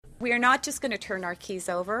We are not just going to turn our keys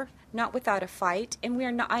over, not without a fight,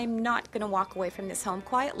 and I'm not going to walk away from this home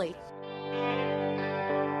quietly.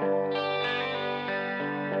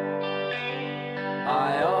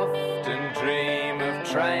 I often dream of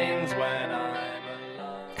trains when I'm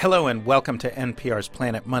alone. Hello and welcome to NPR's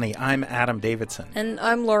Planet Money. I'm Adam Davidson. And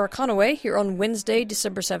I'm Laura Conaway here on Wednesday,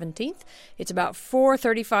 December 17th. It's about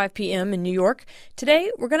 4:35 p.m. in New York.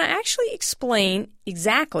 Today, we're going to actually explain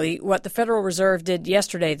exactly what the Federal Reserve did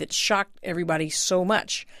yesterday that shocked everybody so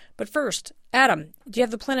much. But first, Adam, do you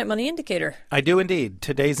have the Planet Money indicator? I do indeed.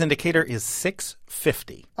 Today's indicator is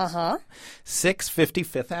 650. 650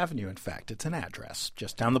 Fifth Avenue, in fact. It's an address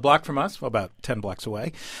just down the block from us, well, about 10 blocks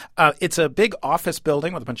away. It's a big office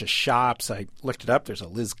building with a bunch of shops. I looked it up. There's a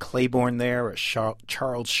Liz Claiborne there, a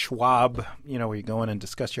Charles Schwab, where you go in and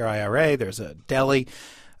discuss your IRA. There's a deli.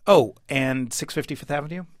 Oh, and 650 Fifth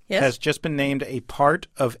Avenue has just been named a part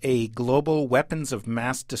of a global weapons of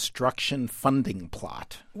mass destruction funding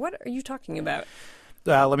plot. What are you talking about?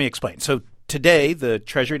 Let me explain. So today, the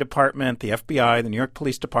Treasury Department, the FBI, the New York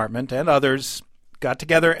Police Department, and others got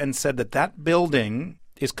together and said that that building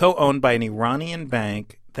is co-owned by an Iranian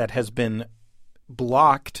bank that has been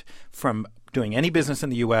blocked from doing any business in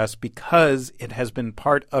the U.S. because it has been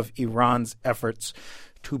part of Iran's efforts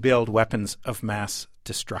to build weapons of mass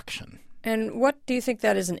destruction. And what do you think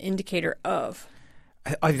that is an indicator of?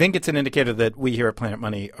 I think it's an indicator that we here at Planet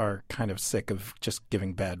Money are kind of sick of just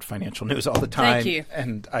giving bad financial news all the time. Thank you.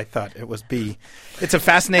 And I thought it's a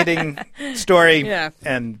fascinating story, Yeah.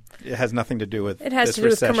 And it has nothing to do with It has this to do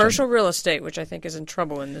recession. with commercial real estate, which I think is in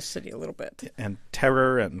trouble in this city a little bit. And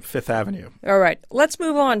terror and Fifth Avenue. All right, let's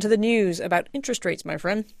move on to the news about interest rates, my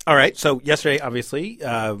friend. All right. So yesterday, obviously,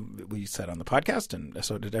 we said on the podcast, and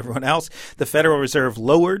so did everyone else, the Federal Reserve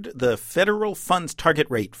lowered the federal funds target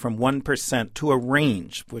rate from 1% to a range,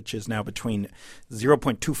 which is now between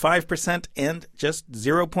 0.25% and just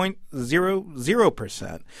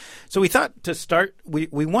 0.00%. So we thought to start, we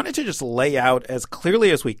wanted to just lay out as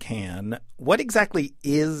clearly as we can what exactly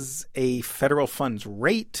is a federal funds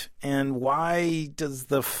rate and why does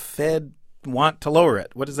the Fed want to lower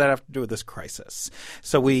it? What does that have to do with this crisis?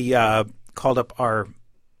 So we called up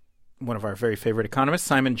one of our very favorite economists,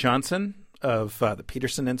 Simon Johnson of the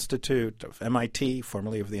Peterson Institute of MIT,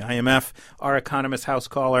 formerly of the IMF, our economist house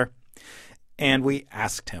caller, and we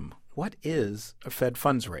asked him, what is a Fed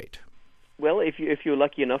funds rate? Well, if you're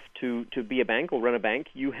lucky enough to be a bank or run a bank,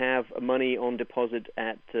 you have money on deposit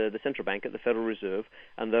at the central bank, at the Federal Reserve,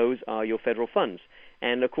 and those are your federal funds.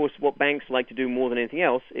 And, of course, what banks like to do more than anything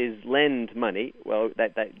else is lend money. Well,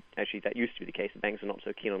 that used to be the case. The banks are not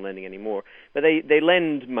so keen on lending anymore. But they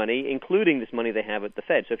lend money, including this money they have at the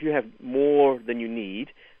Fed. So if you have more than you need,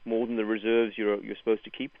 more than the reserves you're supposed to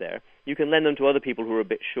keep there, you can lend them to other people who are a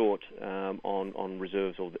bit short on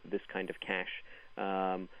reserves or this kind of cash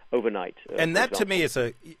overnight. And that to me is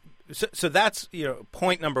so that's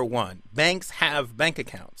point number one. Banks have bank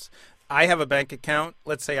accounts. I have a bank account.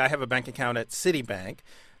 Let's say I have a bank account at Citibank.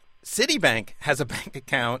 Citibank has a bank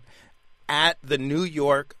account at the New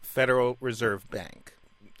York Federal Reserve Bank.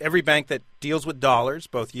 Every bank that deals with dollars,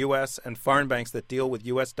 both U.S. and foreign banks that deal with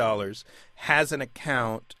U.S. dollars, has an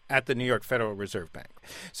account at the New York Federal Reserve Bank.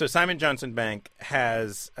 So Simon Johnson Bank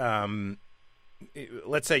has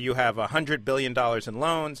let's say you have $100 billion in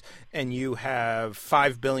loans and you have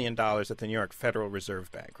 $5 billion at the New York Federal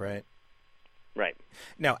Reserve Bank, right? Right.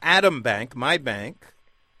 Now, Adam Bank, my bank,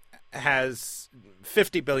 has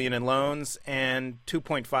 $50 billion in loans and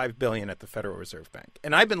 $2.5 billion at the Federal Reserve Bank.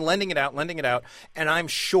 And I've been lending it out, and I'm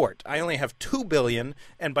short. I only have $2 billion,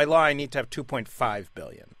 and by law I need to have $2.5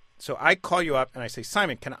 billion. So I call you up and I say,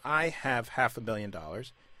 Simon, can I have $500 million?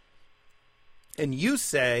 And you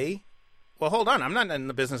say, well, hold on, I'm not in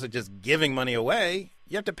the business of just giving money away.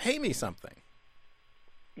 You have to pay me something.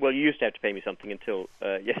 Well, you used to have to pay me something until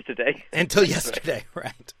yesterday. Until yesterday,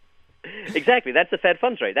 right. Exactly. That's the Fed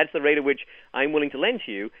funds rate. That's the rate at which I'm willing to lend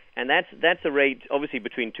to you, and that's a rate, obviously,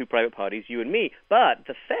 between two private parties, you and me. But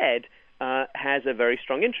the Fed has a very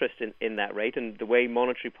strong interest in that rate, and the way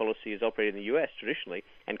monetary policy is operated in the U.S. traditionally,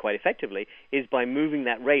 and quite effectively, is by moving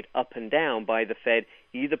that rate up and down by the Fed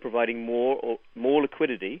either providing more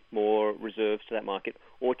liquidity, more reserves to that market,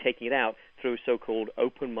 or taking it out through so-called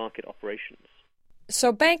open market operations.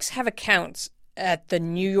 So banks have accounts at the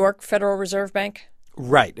New York Federal Reserve Bank?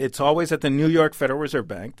 Right. It's always at the New York Federal Reserve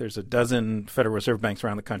Bank. There's a dozen Federal Reserve Banks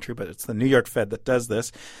around the country, but it's the New York Fed that does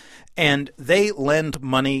this. And they lend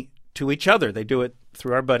money to each other. They do it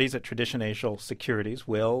through our buddies at Traditional Securities,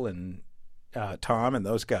 Will and Tom and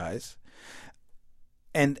those guys.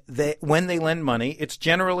 And when they lend money, it's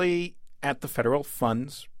generally at the federal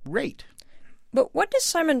funds rate. But what does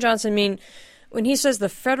Simon Johnson mean when he says the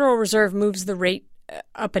Federal Reserve moves the rate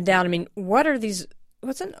up and down? I mean,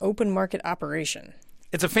 what's an open market operation?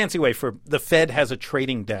 It's a fancy way for the Fed has a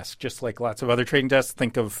trading desk, just like lots of other trading desks.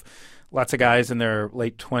 Think of lots of guys in their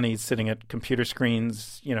late 20s sitting at computer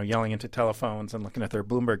screens, yelling into telephones and looking at their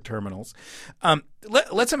Bloomberg terminals.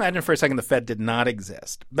 Let's imagine for a second the Fed did not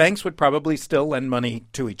exist. Banks would probably still lend money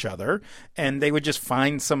to each other, and they would just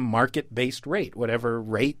find some market-based rate, whatever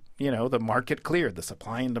rate the market cleared, the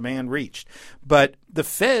supply and demand reached. But the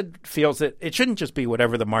Fed feels that it shouldn't just be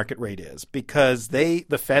whatever the market rate is, because the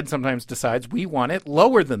Fed sometimes decides we want it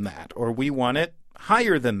lower than that, or we want it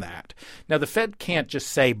higher than that. Now, the Fed can't just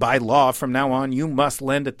say, by law, from now on, you must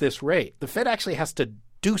lend at this rate. The Fed actually has to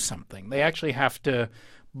do something. They actually have to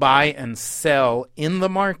buy and sell in the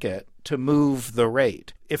market to move the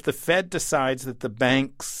rate. If the Fed decides that the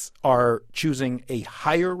banks are choosing a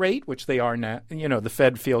higher rate, which they are now, the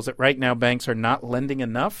Fed feels that right now banks are not lending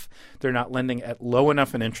enough. They're not lending at low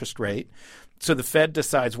enough an interest rate. So the Fed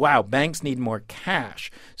decides, wow, banks need more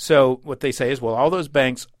cash. So what they say is, well, all those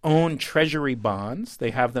banks own treasury bonds.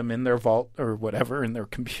 They have them in their vault or whatever, in their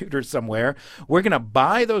computer somewhere. We're going to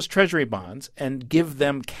buy those treasury bonds and give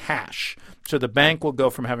them cash. So the bank will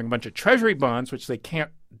go from having a bunch of treasury bonds, which they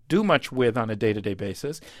can't do much with on a day-to-day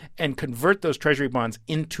basis, and convert those treasury bonds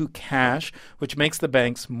into cash, which makes the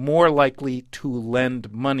banks more likely to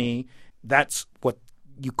lend money. That's what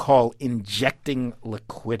you call injecting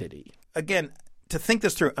liquidity. Again, to think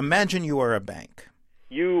this through, imagine you are a bank.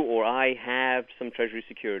 You or I have some Treasury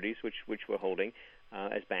securities, which we're holding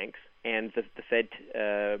as banks, and the Fed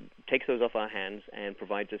takes those off our hands and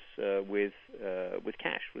provides us with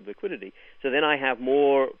cash, with liquidity. So then I have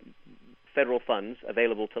more federal funds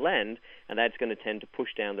available to lend, and that's going to tend to push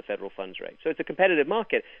down the federal funds rate. So it's a competitive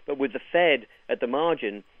market, but with the Fed at the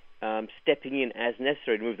margin stepping in as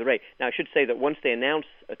necessary to move the rate. Now, I should say that once they announce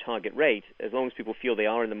a target rate, as long as people feel they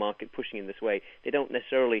are in the market pushing in this way, they don't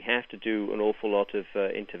necessarily have to do an awful lot of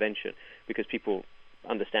intervention, because people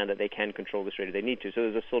understand that they can control this rate if they need to. So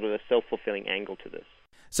there's a sort of a self-fulfilling angle to this.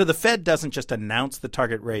 So the Fed doesn't just announce the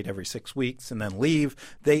target rate every 6 weeks and then leave.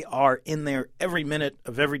 They are in there every minute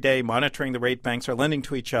of every day monitoring the rate. Banks are lending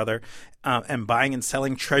to each other and buying and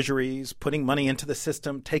selling treasuries, putting money into the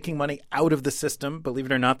system, taking money out of the system. Believe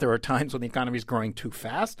it or not, there are times when the economy is growing too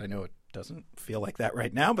fast. I know it doesn't feel like that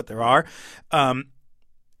right now, but there are. And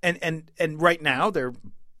right now they're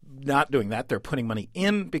not doing that. They're putting money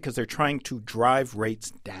in because they're trying to drive rates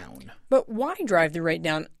down. But why drive the rate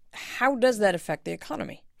down? How does that affect the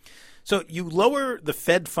economy? So you lower the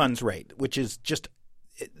Fed funds rate, which is just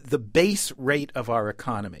the base rate of our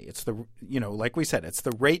economy. It's the, like we said, it's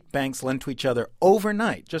the rate banks lend to each other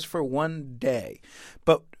overnight, just for one day.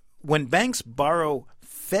 But when banks borrow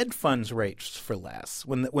Fed funds rates for less,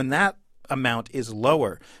 when that amount is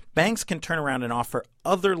lower, banks can turn around and offer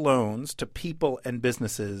other loans to people and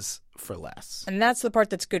businesses for less. And that's the part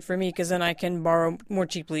that's good for me, because then I can borrow more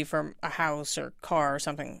cheaply from a house or car or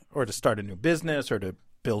something. Or to start a new business, or to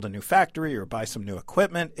build a new factory, or buy some new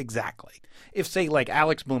equipment. Exactly. If, say, like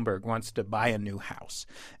Alex Bloomberg wants to buy a new house,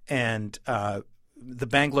 and the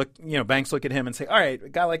banks look at him and say, all right, a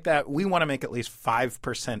guy like that, we want to make at least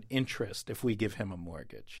 5% interest if we give him a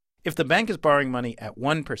mortgage. If the bank is borrowing money at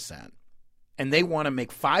 1%, and they want to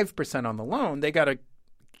make 5% on the loan, they got to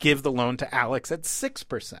give the loan to Alex at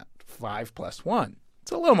 6%, 5 plus 1.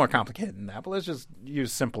 It's a little more complicated than that, but let's just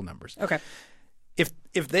use simple numbers. Okay.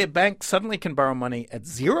 If the bank suddenly can borrow money at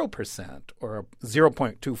 0% or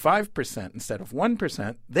 0.25% instead of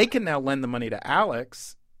 1%, they can now lend the money to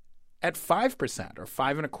Alex at 5% or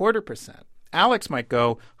 5.25%. Alex might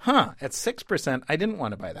go, at 6%, I didn't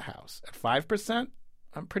want to buy the house. At 5%,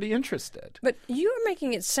 I'm pretty interested. But you are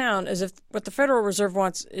making it sound as if what the Federal Reserve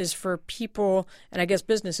wants is for people, and I guess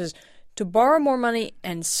businesses, to borrow more money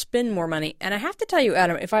and spend more money. And I have to tell you,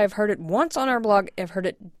 Adam, if I have heard it once on our blog, I've heard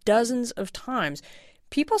it dozens of times.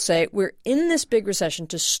 People say we're in this big recession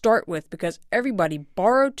to start with because everybody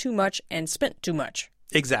borrowed too much and spent too much.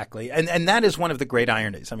 Exactly. And that is one of the great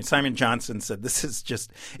ironies. I mean, Simon Johnson said this is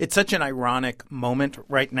just – it's such an ironic moment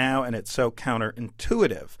right now, and it's so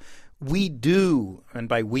counterintuitive. We do, and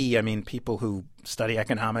by we I mean people who study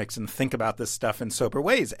economics and think about this stuff in sober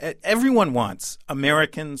ways. Everyone wants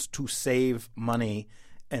Americans to save money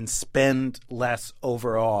and spend less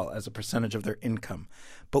overall as a percentage of their income.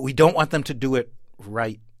 But we don't want them to do it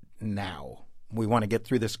right now. We want to get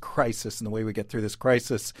through this crisis, and the way we get through this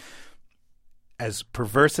crisis, as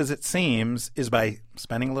perverse as it seems, is by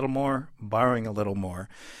spending a little more, borrowing a little more.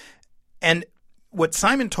 And what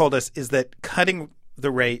Simon told us is that cutting the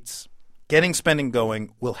rates, getting spending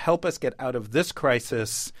going, will help us get out of this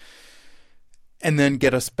crisis and then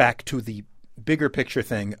get us back to the bigger picture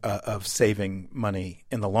thing of saving money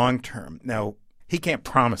in the long term. Now, he can't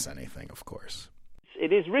promise anything, of course.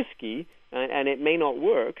 It is risky, and it may not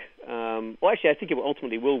work. Well, actually, I think it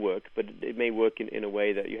ultimately will work, but it may work in a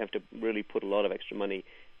way that you have to really put a lot of extra money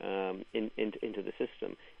into the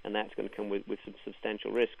system, and that's going to come with some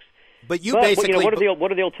substantial risks. But basically,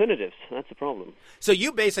 what are the alternatives? That's the problem. So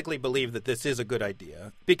you basically believe that this is a good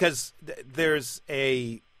idea because there's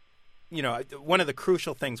one of the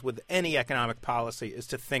crucial things with any economic policy is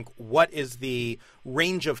to think what is the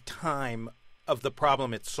range of time of the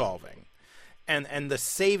problem it's solving. And the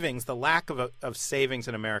savings, the lack of savings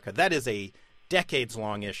in America, that is a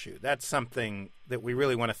decades-long issue. That's something that we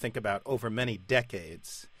really want to think about over many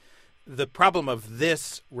decades. The problem of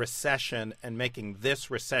this recession and making this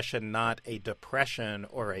recession not a depression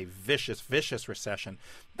or a vicious recession,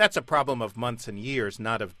 that's a problem of months and years,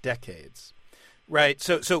 not of decades, right?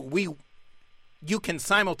 So you can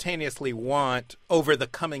simultaneously want over the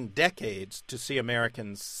coming decades to see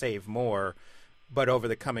Americans save more, but over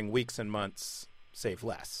the coming weeks and months save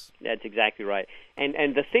less. That's exactly right.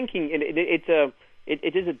 And the thinking,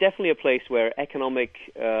 it is definitely a place where economic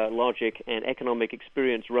logic and economic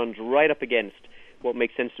experience runs right up against what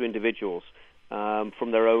makes sense to individuals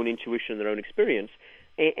from their own intuition, their own experience.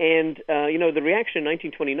 And the reaction in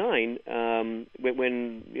 1929,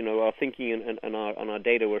 when our thinking and our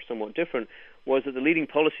data were somewhat different, was that the leading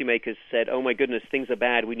policymakers said, "Oh my goodness, things are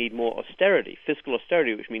bad. We need more austerity, fiscal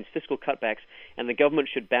austerity, which means fiscal cutbacks, and the government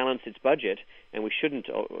should balance its budget, and we shouldn't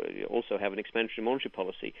also have an expansionary monetary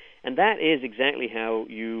policy." And that is exactly how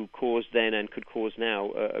you caused then and could cause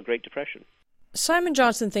now a Great Depression. Simon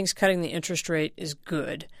Johnson thinks cutting the interest rate is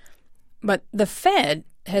good, but the Fed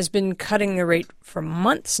has been cutting the rate for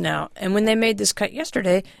months now, and when they made this cut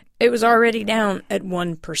yesterday, it was already down at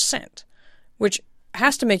 1%, which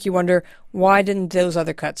has to make you wonder, why didn't those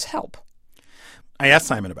other cuts help? I asked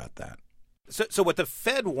Simon about that. So what the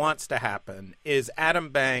Fed wants to happen is Adam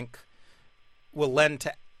Bank will lend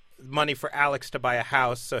money for Alex to buy a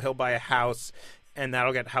house, so he'll buy a house, and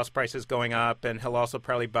that'll get house prices going up, and he'll also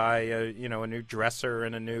probably buy a new dresser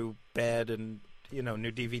and a new bed and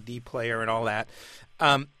new DVD player and all that.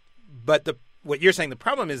 But what you're saying, the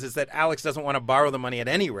problem is that Alex doesn't want to borrow the money at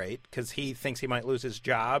any rate because he thinks he might lose his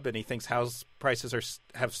job and he thinks house prices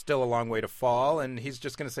have still a long way to fall, and he's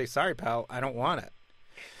just going to say, "Sorry, pal, I don't want it."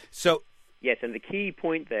 So yes, and the key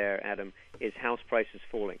point there, Adam, is house prices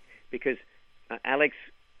falling because Alex,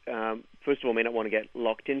 first of all, may not want to get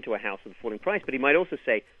locked into a house with a falling price, but he might also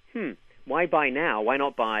say, why buy now? Why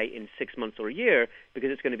not buy in 6 months or a year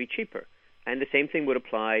because it's going to be cheaper? And the same thing would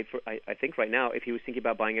apply for, I think right now, if he was thinking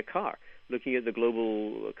about buying a car. Looking at the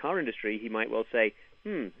global car industry, he might well say,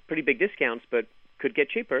 pretty big discounts, but could get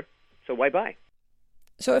cheaper, so why buy?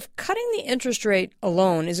 So if cutting the interest rate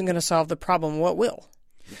alone isn't going to solve the problem, what will?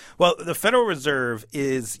 Well, the Federal Reserve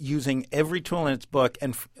is using every tool in its book,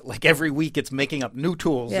 and like every week it's making up new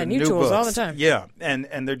tools and new tools books. All the time. Yeah,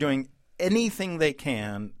 and they're doing anything they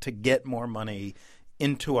can to get more money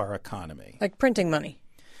into our economy. Like printing money.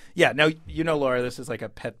 Yeah. Now, Laura, this is like a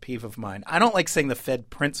pet peeve of mine. I don't like saying the Fed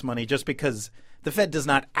prints money just because the Fed does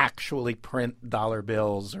not actually print dollar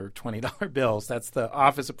bills or $20 bills. That's the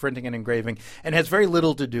Office of Printing and Engraving, and has very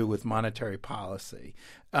little to do with monetary policy.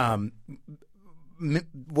 When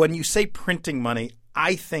you say printing money,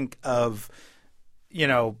 I think of,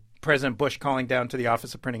 President Bush calling down to the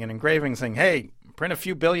Office of Printing and Engraving saying, "Hey, print a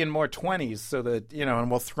few billion more 20s so that,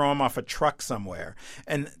 and we'll throw them off a truck somewhere."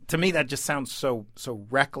 And to me, that just sounds so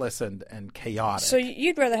reckless and chaotic. So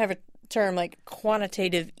you'd rather have a term like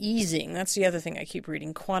quantitative easing. That's the other thing I keep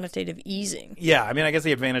reading, quantitative easing. Yeah. I mean, I guess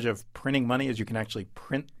the advantage of printing money is you can actually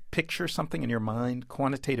picture something in your mind.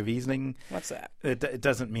 Quantitative easing. What's that? It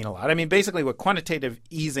doesn't mean a lot. I mean, basically what quantitative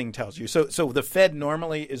easing tells you. So the Fed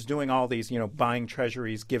normally is doing all these, buying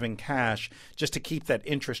treasuries, giving cash just to keep that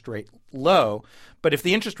interest rate low. But if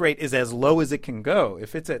the interest rate is as low as it can go,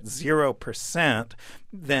 if it's at 0%,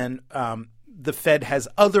 then the Fed has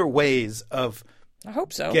other ways of I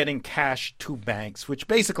hope so. getting cash to banks, which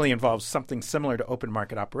basically involves something similar to open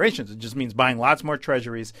market operations. It just means buying lots more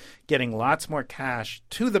treasuries, getting lots more cash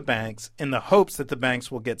to the banks in the hopes that the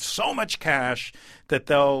banks will get so much cash that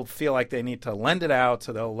they'll feel like they need to lend it out,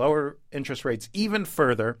 so they'll lower interest rates even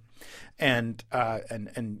further and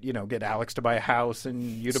get Alex to buy a house and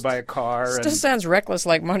you to buy a car. Still sounds reckless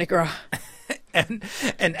like Mardi Gras. and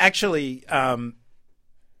actually,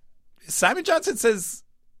 Simon Johnson says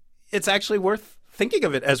it's actually worth thinking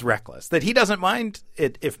of it as reckless, that he doesn't mind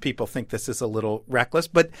it if people think this is a little reckless,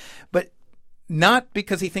 but not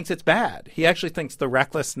because he thinks it's bad. He actually thinks the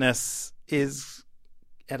recklessness is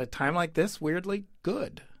at a time like this, weirdly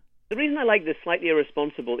good. The reason I like this slightly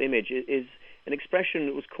irresponsible image is an expression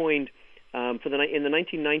that was coined in the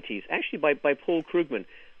 1990s, actually by Paul Krugman,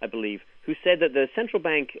 I believe, who said that the central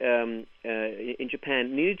bank in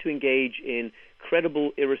Japan needed to engage in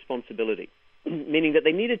credible irresponsibility, meaning that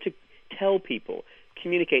they needed to tell people,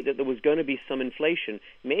 communicate that there was going to be some inflation,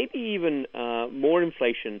 maybe even more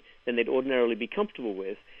inflation than they'd ordinarily be comfortable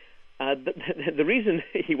with. But the reason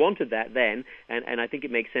he wanted that then, and I think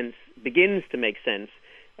it makes sense, begins to make sense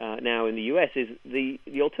now in the U.S., is the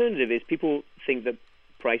alternative is people think that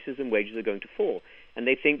prices and wages are going to fall, and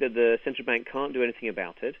they think that the central bank can't do anything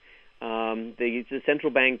about it. The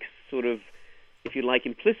central bank sort of, if you like,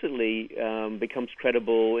 implicitly becomes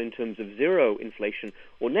credible in terms of zero inflation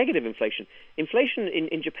or negative inflation. Inflation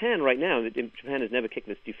in Japan right now, Japan has never kicked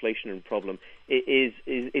this deflation problem, is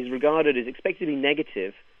regarded as expected to be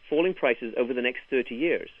negative, falling prices over the next 30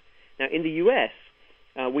 years. Now, in the U.S.,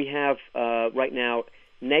 we have right now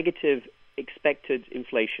negative expected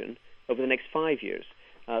inflation over the next 5 years.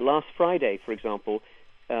 Last Friday, for example,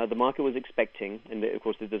 the market was expecting, and of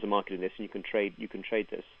course there's a market in this, and you can trade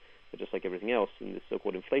this, just like everything else in the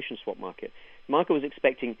so-called inflation swap market. The market was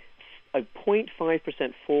expecting a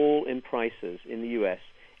 0.5% fall in prices in the U.S.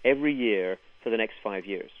 every year for the next 5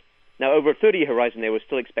 years. Now, over a 30-year horizon, they were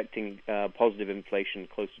still expecting positive inflation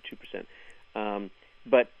close to 2%.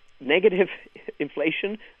 But negative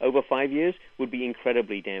inflation over 5 years would be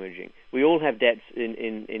incredibly damaging. We all have debts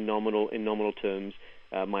in nominal terms.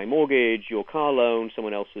 My mortgage, your car loan,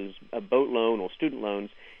 someone else's boat loan or student loans.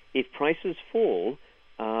 If prices fall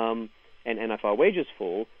and if our wages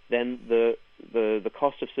fall, then the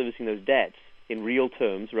cost of servicing those debts in real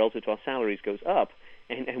terms relative to our salaries goes up,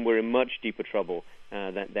 and we're in much deeper trouble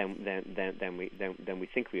than we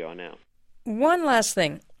think we are now. One last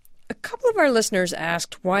thing. A couple of our listeners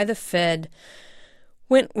asked why the Fed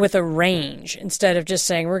went with a range instead of just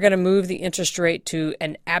saying we're going to move the interest rate to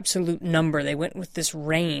an absolute number. They went with this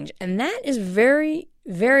range, and that is very,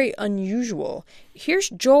 very unusual. Here's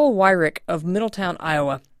Joel Wyrick of Middletown,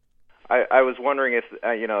 Iowa. I was wondering if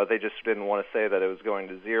they just didn't want to say that it was going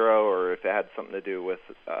to zero, or if it had something to do with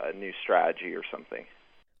a new strategy or something.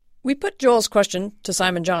 We put Joel's question to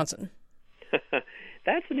Simon Johnson.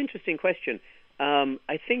 That's an interesting question.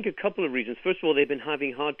 I think a couple of reasons. First of all, they've been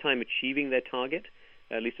having a hard time achieving their target,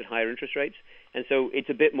 at least at higher interest rates. And so it's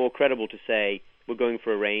a bit more credible to say we're going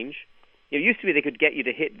for a range. It used to be they could get you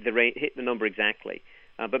to hit the number exactly.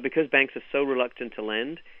 But because banks are so reluctant to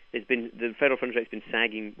lend, the federal funds rate's been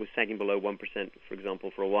sagging below 1%, for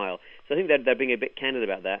example, for a while. So I think they're being a bit candid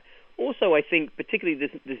about that. Also, I think particularly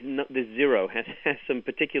this zero has some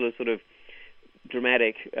particular sort of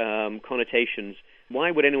dramatic connotations.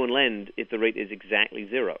 Why would anyone lend if the rate is exactly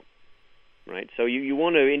zero? Right, so you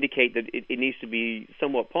want to indicate that it needs to be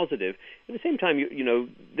somewhat positive. At the same time,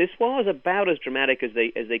 this was about as dramatic as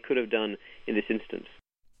they could have done in this instance.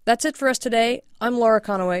 That's it for us today. I'm Laura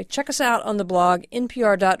Conaway. Check us out on the blog,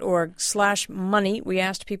 npr.org/money. We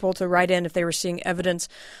asked people to write in if they were seeing evidence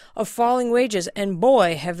of falling wages, and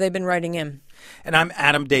boy, have they been writing in. And I'm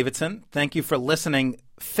Adam Davidson. Thank you for listening.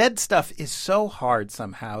 Fed stuff is so hard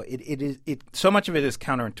somehow. It so much of it is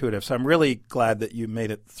counterintuitive. So I'm really glad that you made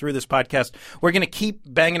it through this podcast. We're going to keep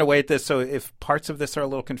banging away at this. So if parts of this are a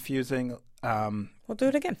little confusing, we'll do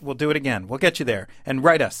it again. We'll do it again. We'll get you there. And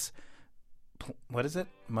write us. What is it?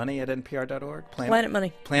 Money@npr.org? Planet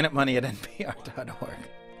Money. Planetmoney@npr.org.